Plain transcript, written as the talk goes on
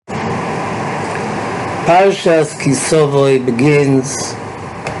Parshas Savo begins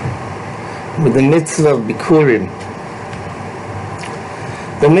with the mitzvah of Bikurim.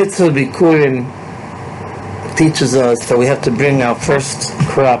 The mitzvah of Bikurim teaches us that we have to bring our first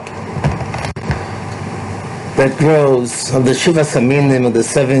crop that grows of the Shivas Aminim, of the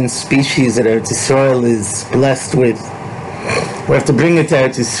 7 species that Eretz Yisrael is blessed with. We have to bring it to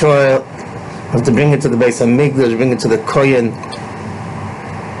Eretz Yisrael, we have to bring it to the Beis HaMikdash, bring it to the Kohen.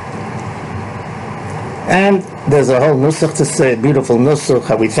 And there's a whole nusach to say, a beautiful nusach,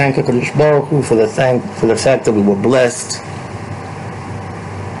 how we thank HaKadosh Baruch Hu for the fact that we were blessed.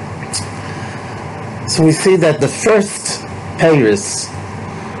 So we see that the first payers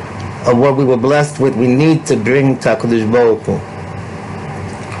of what we were blessed with, we need to bring to HaKadosh Baruch Hu.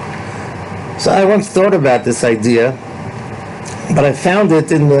 So I once thought about this idea, but I found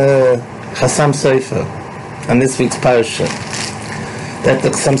it in the Chassam Sofer, on this week's parasha, that the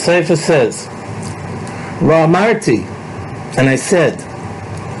Chassam Sofer says, Ra'amarti, and I said,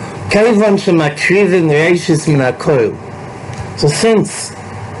 Keivan shemakriven reishis min hakoil. So since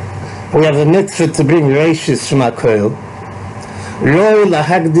we have a mitzvah to bring reishis from hakoil, Roi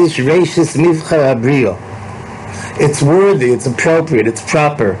lahagdish reishis mivchar abriyo. It's worthy, it's appropriate, it's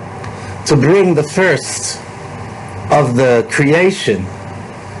proper to bring the first of the creation,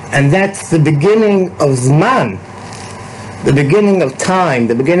 and that's the beginning of Zman, the beginning of time,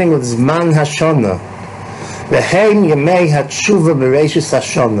 the beginning of Zman Hashana. And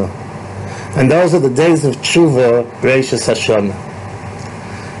those are the days of Tshuva, Bereishis Hashana.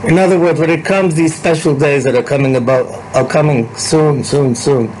 In other words, when it comes these special days that are coming soon.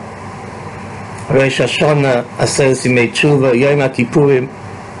 Rosh Hashanah, Aseres Yimei Tshuva, Yom HaKippurim,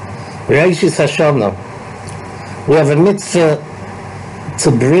 Bereishis Hashana. We have a mitzvah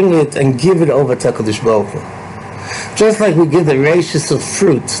to bring it and give it over to HaKadosh Baruch Hu. Just like we give the reishis of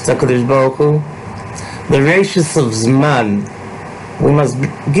fruit to HaKadosh Baruch Hu, the reishis of Zman, we must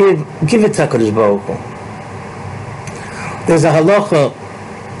give it to HaKadosh Baruch Hu. There's a halacha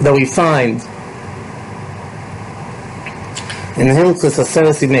that we find in Hilchos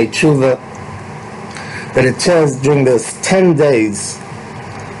Aseres Yimei Tshuva that it says during those 10 days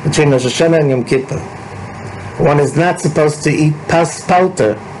between Rosh Hashanah and Yom Kippur, one is not supposed to eat pas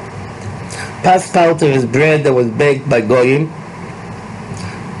palter. Pas palter is bread that was baked by goyim.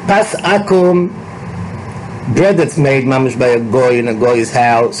 Pas akum, bread that's made mamish by a goy in a goy's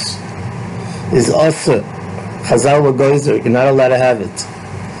house, is also chazal v'goyzer. You're not allowed to have it.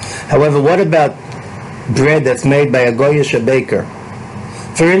 However, what about bread that's made by a goyish baker?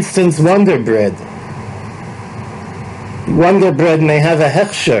 For instance, Wonder Bread. Wonder Bread may have a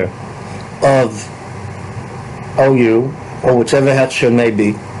hechsher of OU, or whichever hechsher may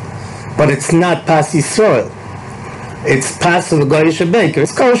be, but it's not pas Yisrael. It's pas of a goyish baker.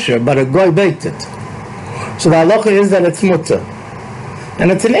 It's kosher, but a goy baked it. So the halacha is that it's mutter. And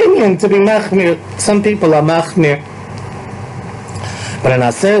it's an Indian to be machmir. Some people are machmir. But in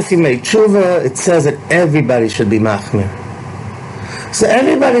Aseres Yimei Tshuva, it says that everybody should be machmir. So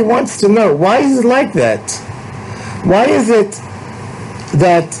everybody wants to know, why is it like that? Why is it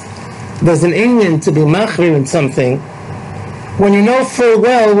that there's an Indian to be machmir in something when you know full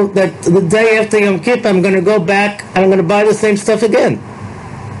well that the day after Yom Kippur I'm going to go back and I'm going to buy the same stuff again?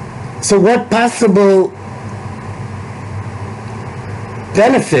 So what possible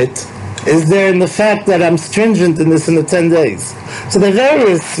benefit is there in the fact that I'm stringent in this in the 10 days? So there are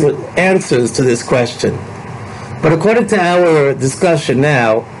various answers to this question. But according to our discussion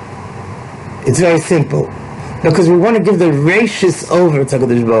now, it's very simple. Because we want to give the reishis over to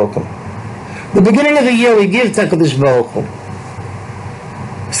HaKadosh Baruch Hu. The beginning of the year we give to HaKadosh Baruch Hu.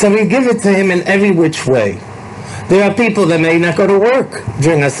 So we give it to him in every which way. There are people that may not go to work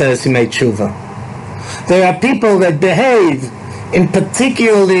during Aseres Yimei Tshuva. There are people that behave in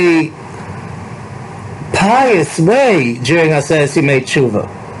particularly pious way during Aseres Yimei Tshuva.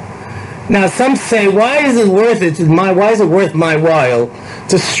 Now some say, why is it worth my while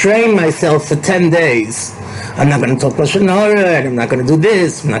to strain myself for 10 days? I'm not going to talk Lashon Hara, and I'm not going to do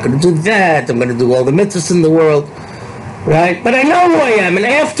this, I'm not going to do that, I'm going to do all the mitzvahs in the world, right? But I know who I am, and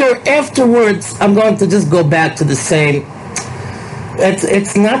afterwards I'm going to just go back to the same.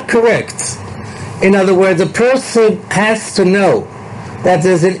 It's not correct. In other words, a person has to know that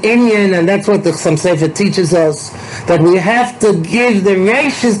there's an Inyan, and that's what the Chassam Sofer teaches us, that we have to give the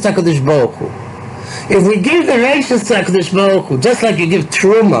reishis to HaKadosh Baruch Hu. If we give the reishis to HaKadosh Baruch Hu, just like you give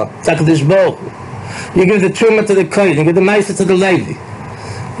truma to HaKadosh Baruch Hu, you give the truma to the kohen, you give the ma'aser to the levi,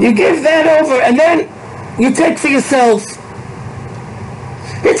 you give that over, and then you take for yourself.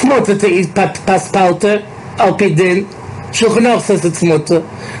 It's mutter to eat pas palter, al pi din. Shulchan Aruch says it's mutter.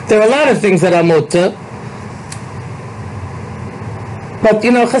 There are a lot of things that are mutter, But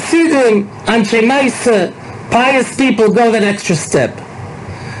Hasidim, Anshe Maisa, pious people go that extra step.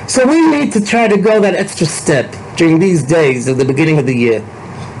 So we need to try to go that extra step during these days of the beginning of the year.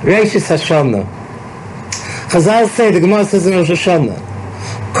 Reishis Hashanah. Chazal say, the Gemara says in Rosh Hashanah,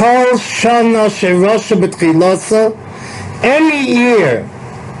 Kol Shana Sherosha B'Tchilosa, any year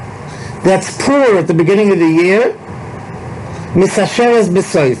that's poor at the beginning of the year, Misasheres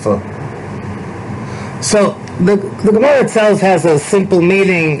B'Soifa. So the Gemara itself has a simple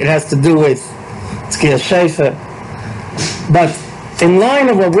meaning. It has to do with Tzkiya Sheifa. But in line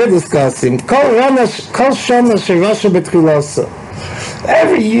of what we're discussing, Kol Shana Sherosha B'Tchilosa,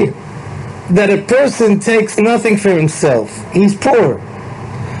 every year that a person takes nothing for himself, he's poor.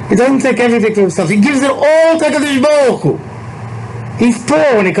 He doesn't take everything for himself. He gives it all to HaKadosh Baruch Hu. He's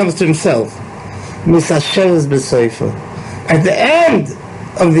poor when it comes to himself. Misasheres B'Soifa. At the end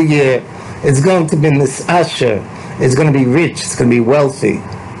of the year, it's going to be Nisasher. It's going to be rich. It's going to be wealthy.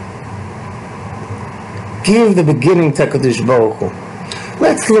 Give the beginning to HaKadosh Baruch Hu.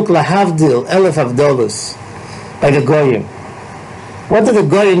 Let's look lahavdil, elef avdolos, by the Goyim. What do the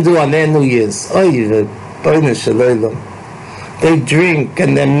Goyim do on their New Year's? They drink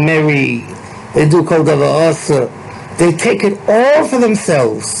and they're merry. They do kol davar asa. They take it all for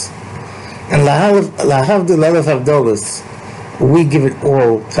themselves. And lahavdil, elef avdolos, we give it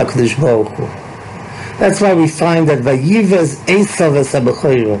all to HaKadosh Baruch Hu. That's why we find that Vayivaz Esav es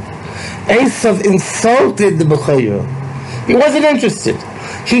ha-Bechorah. Esav insulted the Bechorah. He wasn't interested.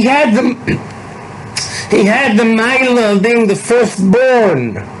 He had the Maila of being the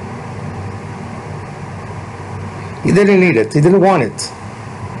firstborn. He didn't need it. He didn't want it.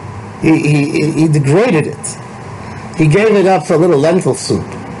 He degraded it. He gave it up for a little lentil soup.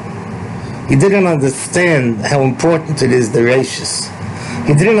 He didn't understand how important it is, the Reishis.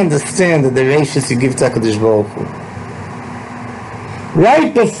 He didn't understand that the Reishis you give to HaKadosh Baruch Hu.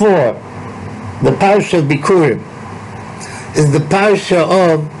 Right before the Parsha of Bikurim is the Parsha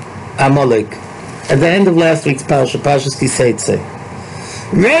of Amalek. At the end of last week's Parsha, Parshas Kiseitze.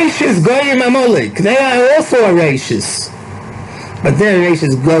 Reishis Goyim Amalek. They are also a Reishis. But they're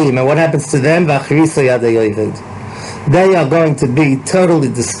Reishis Goyim. And what happens to them? V'achrisa yadei yoived. They are going to be totally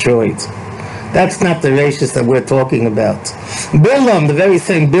destroyed. That's not the Reishis that we're talking about. Bilam, the very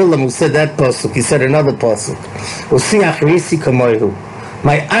same Bilam who said that pasuk, he said another pasuk. Usi achrisi kamoihu.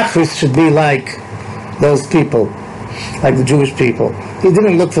 My achris should be like those people, like the Jewish people. He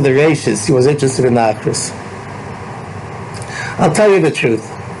didn't look for the Reishis, he was interested in the achris. I'll tell you the truth.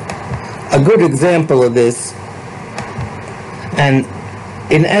 A good example of this, and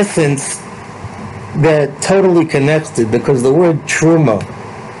in essence, they're totally connected because the word truma,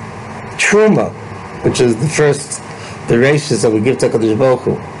 which is the Reishis that we give to HaKadosh Baruch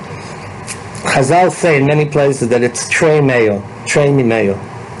Hu. Chazal say in many places that it's Trei Mimeo. Trei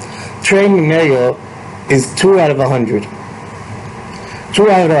Mimeo is 2 out of 100. 2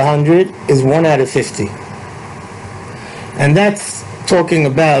 out of 100 is 1 out of 50. And that's talking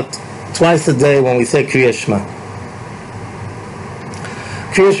about twice a day when we say Kriya Shema.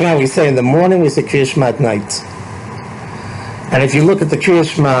 Kriya Shema we say in the morning, we say Kriya Shema at night. And if you look at the Kriya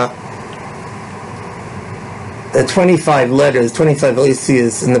Shema, there are 25 letters, 25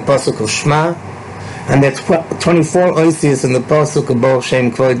 oisias in the pasuk of Shema, and there are 24 oisias in the pasuk of Baruch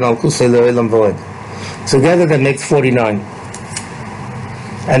Shem Kvod Malchusei Le'olam V'od. Together that makes 49.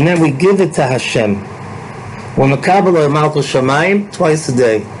 And then we give it to Hashem. We're Mekabel or Malchus Shamayim twice a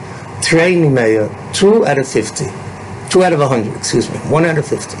day. Trei Mimeo, 2 out of 50. 2 out of 100, 1 out of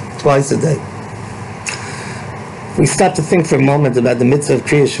 50, twice a day. We stop to think for a moment about the mitzvah of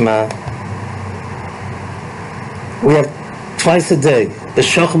Kriya Shema. We have twice a day,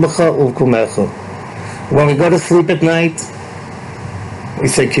 B'shach b'cha u'v'kumecha. When we go to sleep at night, we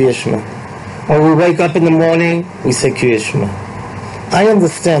say Kriya Shema. When we wake up in the morning, we say Kriya Shema. I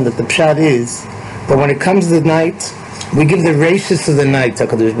understand that the pshat is that when it comes to the night, we give the Reishis of the night to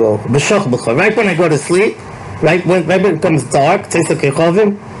HaKadosh Baruch Hu. B'shach b'cha. Right when I go to sleep, right when it becomes dark, Teisa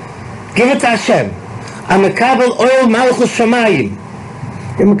Kechovim, give it to Hashem. I'm a kabel oil malchus shamayim.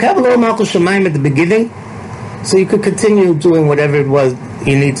 You're a kabel oil malchus shamayim at the beginning, so you could continue doing whatever it was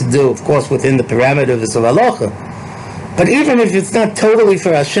you need to do, of course, within the parameters of halacha. But even if it's not totally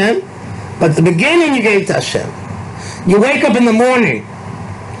for Hashem, but the beginning you gave to Hashem. You wake up in the morning,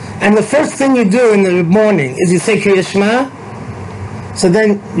 and the first thing you do in the morning is you say Kriya Shema. So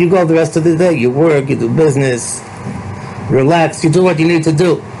then you go the rest of the day. You work, you do business, relax, you do what you need to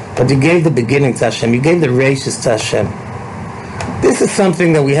do. But you gave the beginning to Hashem. You gave the Reishis to Hashem. This is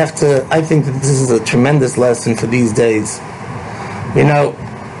something that we have to, I think that this is a tremendous lesson for these days. You know,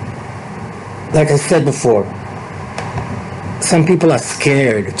 like I said before, some people are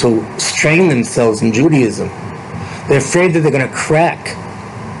scared to strain themselves in Judaism. They're afraid that they're going to crack.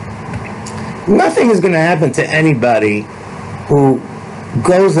 Nothing is going to happen to anybody who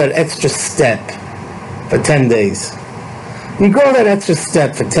goes that extra step for 10 days. You go that extra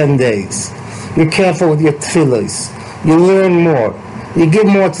step for 10 days. You're careful with your tefillos. You learn more. You give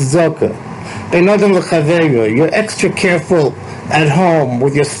more tzedakah. You're extra careful at home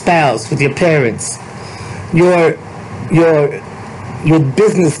with your spouse, with your parents. Your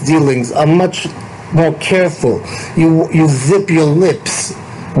business dealings are much more careful. You zip your lips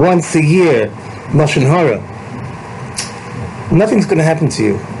once a year, Lashon Hara. Nothing's going to happen to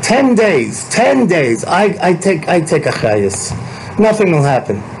you. 10 days. I take a chayas. Nothing will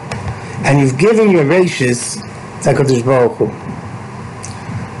happen. And you've given your rashis to HaKadosh Baruch Hu.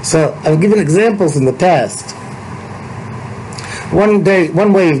 So I've given examples in the past. One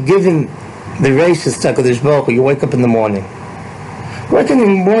way of giving the rashis to HaKadosh Baruch Hu, you wake up in the morning.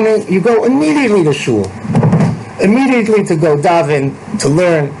 You go immediately to shul. Immediately to go daven, to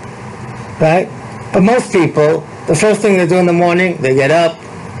learn. Right? But most people, the first thing they do in the morning, they get up,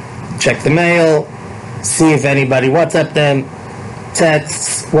 check the mail, see if anybody WhatsApp them,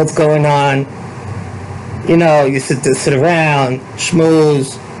 texts, what's going on. You sit around,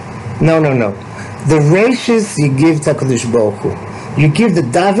 schmooze. No. The rashis you give to HaKadosh Baruch Hu. You give the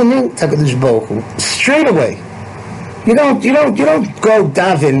davening to HaKadosh Baruch Hu straight away. You don't go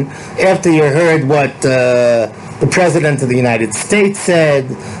daven after you heard what the President of the United States said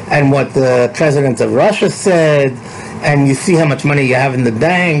and what the President of Russia said, and you see how much money you have in the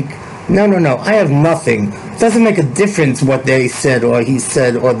bank. No. I have nothing. It doesn't make a difference what they said, or he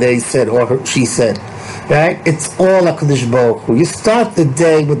said, or they said, or she said. Right? It's all HaKadosh Baruch Hu. You start the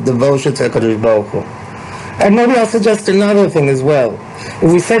day with devotion to HaKadosh Baruch Hu. And maybe I'll suggest another thing as well.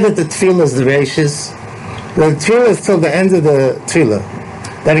 If we say that the tefillah is the rashis, the tefillah is till the end of the tefillah.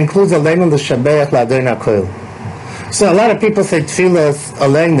 That includes Aleinu l'shabeach la'adon ha'kol. So a lot of people say tefillah is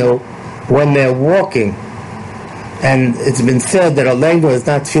Aleinu when they're walking. And it's been said that Aleinu is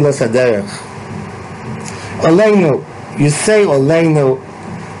not tefillah saderech. Aleinu, you say Aleinu,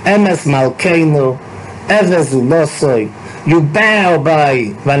 emes malkeinu, Evez ulosoi. You bow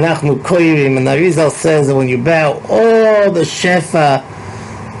by Vanachnu Koirim, and the Arizal says that when you bow, all the shefa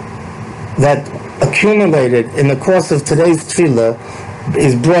that accumulated in the course of today's tefillah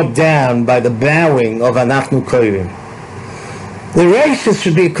is brought down by the bowing of Vanachnu Koirim. The rashis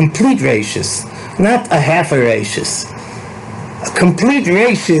should be a complete rashis, not a half a rashis. A complete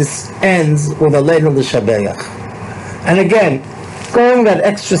rashis ends with Aleinu l'shabeach. And again, going that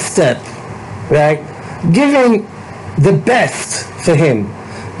extra step, right? Giving the best for him,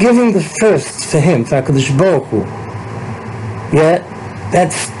 giving the first for him, for HaKadosh Baruch Hu. Yeah,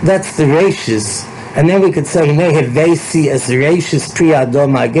 that's the rashis. And then we could say, Hevesi as the rashis Pri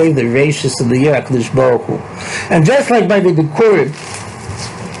Adoma, I gave the rashis of the year HaKadosh Baruch Hu. And just like by the Bikurim,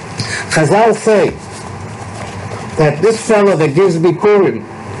 Chazal say that this fellow that gives Bikurim,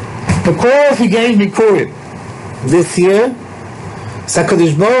 because he gave Bikurim this year,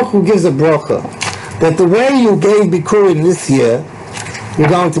 HaKadosh Baruch Hu gives a bracha. That the way you gave Bikurim this year, you're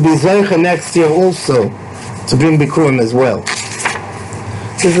going to be Zoicha next year also to bring Bikurim as well.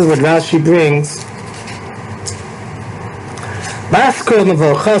 This is what Rashi brings. Baskor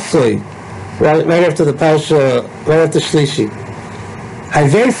Nevorchasoi, right after the Parsha, right after Shlishi.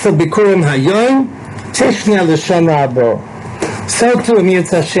 Hayvesa Bikurim Hayoim, Tishna L'Shana Abo. So too,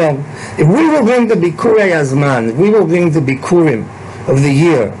 Amirat Hashem. If we will bring the Bikurei Azman, if we will bring the Bikurim of the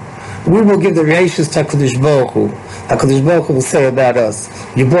year, we will give the rashis to HaKadosh Baruch Hu. HaKadosh Baruch Hu will say about us,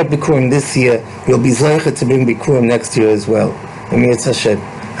 you brought Bikurim this year, you'll be Zoicha to bring Bikurim next year as well. Amirat Hashem.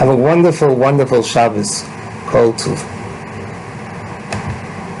 Have a wonderful, wonderful Shabbos. Kol Tov.